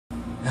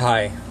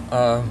Hi.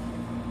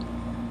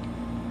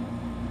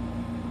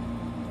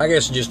 I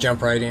guess just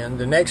jump right in.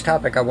 The next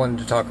topic I wanted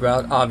to talk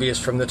about, obvious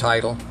from the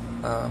title,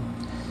 uh,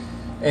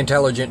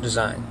 intelligent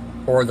design,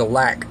 or the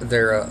lack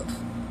thereof.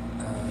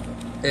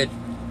 It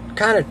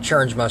kind of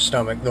churns my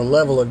stomach, the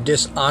level of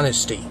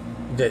dishonesty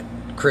that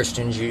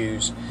Christians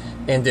use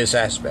in this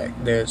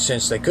aspect. That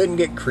since they couldn't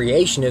get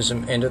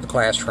creationism into the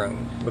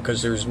classroom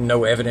because there's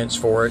no evidence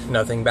for it,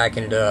 nothing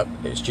backing it up,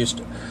 it's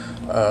just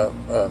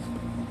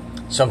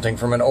something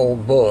from an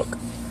old book.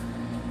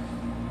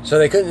 So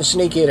they couldn't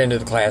sneak it into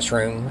the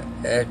classroom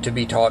to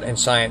be taught in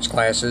science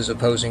classes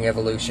opposing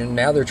evolution.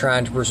 Now they're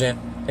trying to present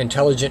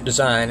intelligent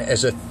design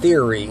as a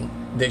theory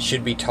that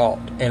should be taught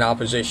in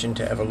opposition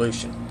to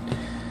evolution.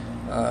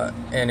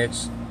 And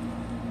it's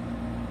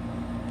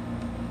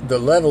the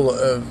level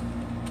of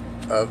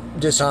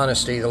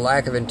dishonesty, the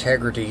lack of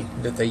integrity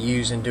that they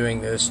use in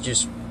doing this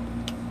just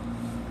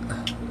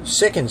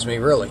sickens me,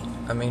 really.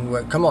 I mean,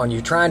 come on,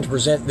 you're trying to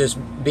present this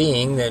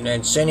being,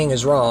 and sinning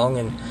is wrong,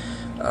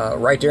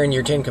 and right there in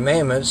your Ten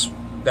Commandments,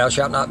 thou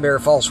shalt not bear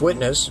false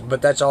witness,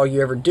 but that's all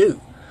you ever do.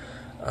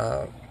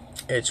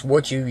 It's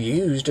what you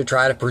use to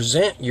try to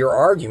present your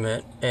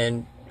argument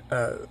and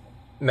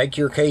make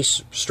your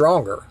case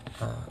stronger.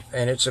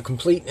 And it's a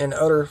complete and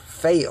utter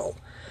fail.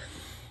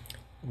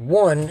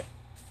 One,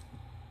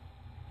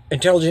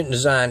 intelligent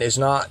design is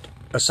not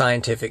a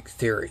scientific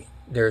theory.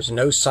 There's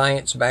no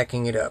science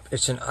backing it up.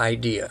 It's an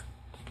idea.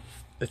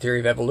 The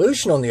theory of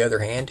evolution, on the other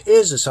hand,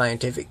 is a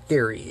scientific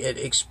theory. It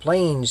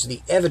explains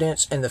the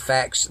evidence and the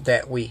facts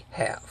that we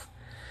have.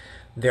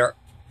 There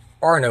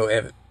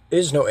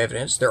is no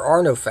evidence. There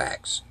are no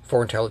facts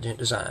for intelligent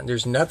design.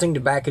 There's nothing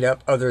to back it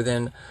up other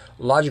than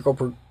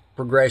logical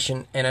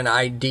progression and an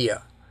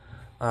idea.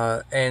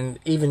 And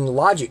even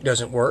logic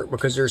doesn't work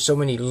because there's so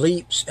many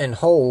leaps and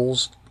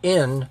holes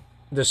in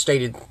the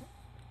stated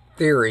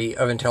theory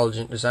of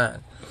intelligent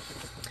design.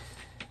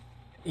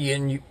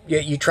 Yet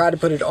you try to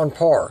put it on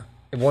par.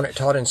 You want it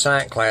taught in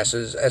science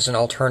classes as an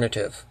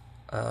alternative.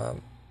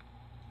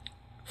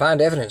 Find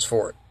evidence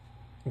for it.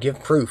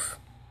 Give proof.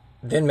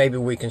 Then maybe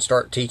we can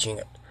start teaching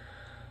it.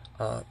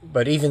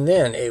 But even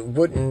then, it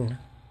wouldn't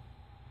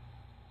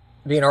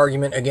be an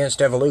argument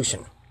against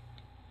evolution.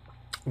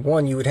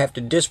 One, you would have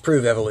to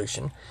disprove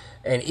evolution.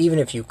 And even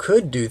if you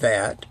could do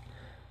that,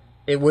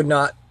 it would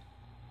not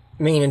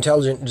mean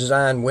intelligent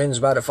design wins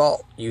by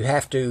default. You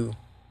have to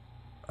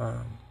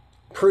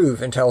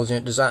prove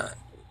intelligent design.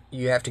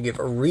 You have to give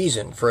a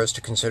reason for us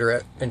to consider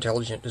it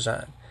intelligent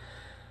design.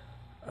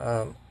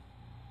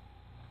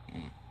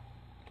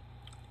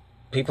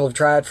 People have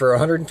tried for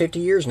 150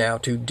 years now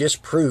to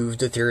disprove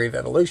the theory of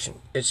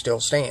evolution. It still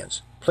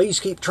stands. Please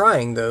keep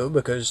trying, though,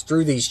 because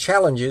through these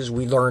challenges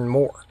we learn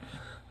more.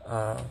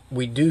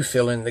 We do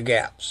fill in the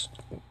gaps.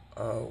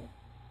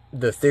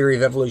 The theory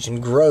of evolution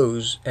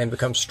grows and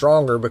becomes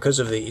stronger because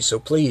of these, so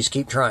please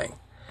keep trying.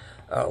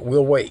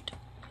 We'll wait.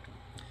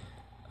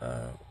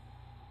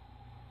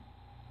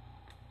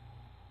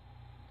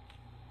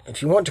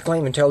 If you want to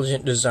claim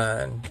intelligent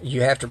design,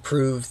 you have to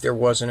prove there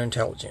was an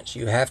intelligence.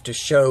 You have to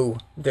show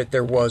that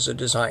there was a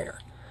designer,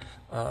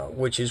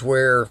 which is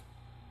where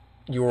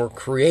your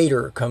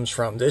creator comes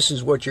from. This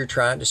is what you're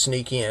trying to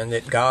sneak in,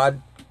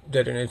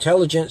 that an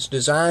intelligence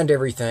designed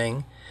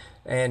everything,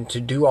 and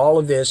to do all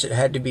of this, it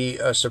had to be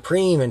a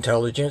supreme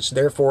intelligence,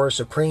 therefore a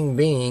supreme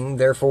being,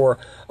 therefore,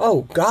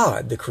 oh,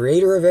 God, the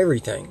creator of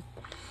everything.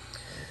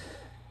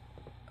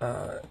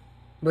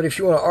 But if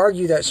you want to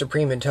argue that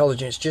supreme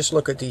intelligence, just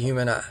look at the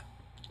human eye.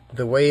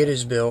 The way it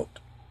is built,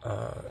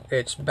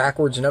 it's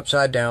backwards and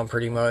upside down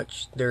pretty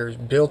much. There's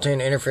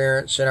built-in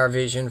interference in our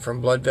vision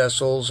from blood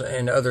vessels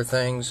and other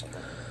things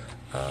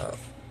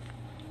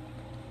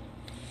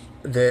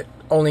that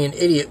only an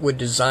idiot would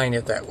design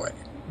it that way.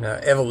 Now,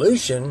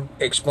 evolution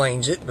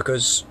explains it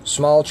because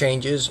small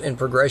changes in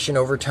progression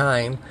over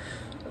time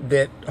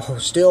that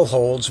still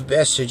holds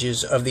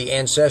vestiges of the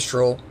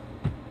ancestral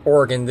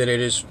organ that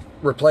it is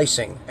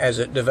replacing as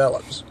it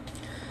develops.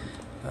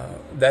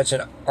 That's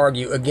an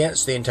argue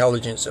against the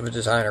intelligence of a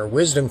designer.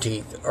 Wisdom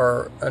teeth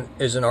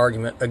is an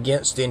argument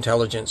against the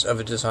intelligence of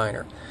a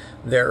designer.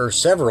 There are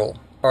several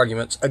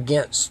arguments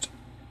against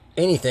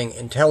anything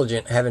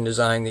intelligent having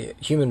designed the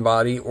human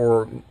body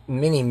or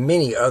many,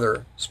 many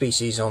other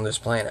species on this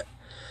planet.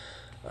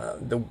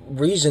 The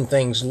reason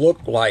things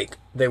look like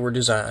they were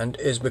designed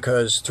is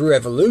because through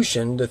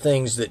evolution, the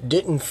things that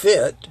didn't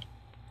fit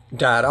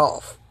died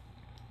off.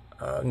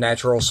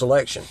 Natural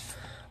selection.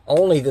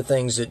 Only the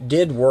things that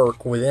did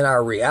work within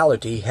our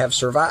reality have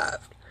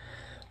survived.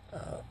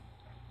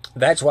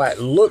 That's why it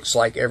looks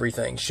like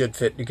everything should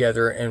fit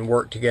together and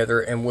work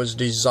together and was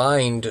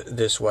designed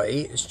this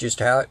way. It's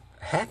just how it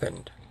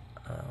happened.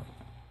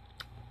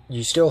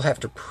 You still have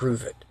to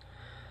prove it.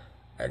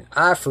 And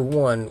I, for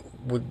one,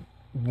 would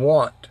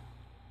want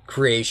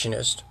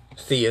creationists,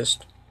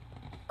 theists,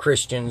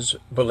 Christians,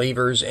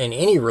 believers, and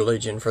any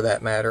religion for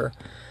that matter,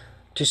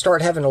 to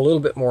start having a little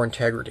bit more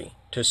integrity,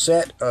 to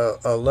set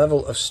a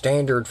level of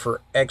standard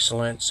for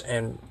excellence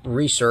and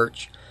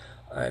research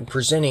and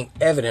presenting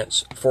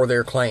evidence for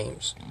their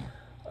claims.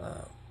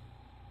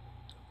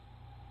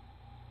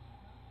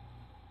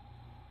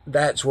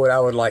 That's what I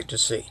would like to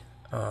see.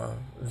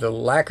 The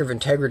lack of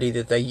integrity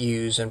that they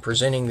use in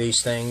presenting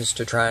these things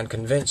to try and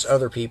convince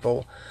other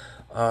people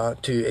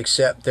to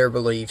accept their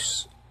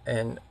beliefs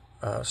and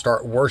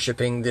start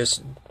worshiping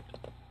this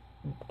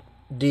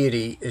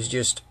deity is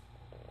just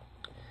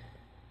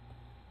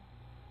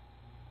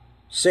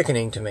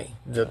sickening to me.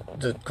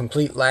 The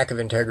complete lack of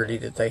integrity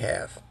that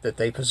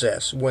they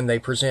possess when they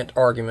present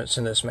arguments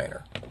in this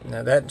manner.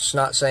 Now, that's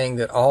not saying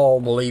that all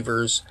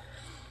believers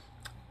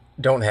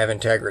don't have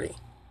integrity,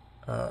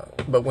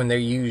 but when they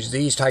use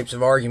these types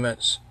of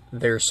arguments,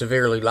 they're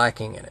severely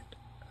lacking in it.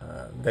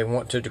 They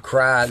want to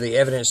decry the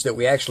evidence that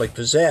we actually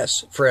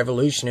possess for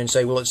evolution and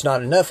say, well, it's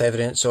not enough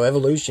evidence, so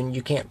evolution,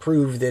 you can't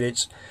prove that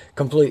it's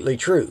completely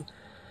true.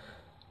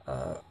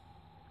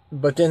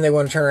 But then they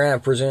want to turn around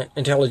and present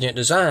intelligent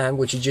design,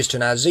 which is just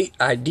an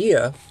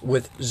idea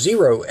with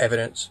zero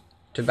evidence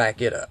to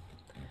back it up.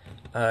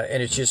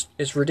 And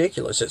it's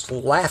ridiculous. It's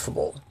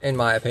laughable, in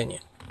my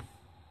opinion.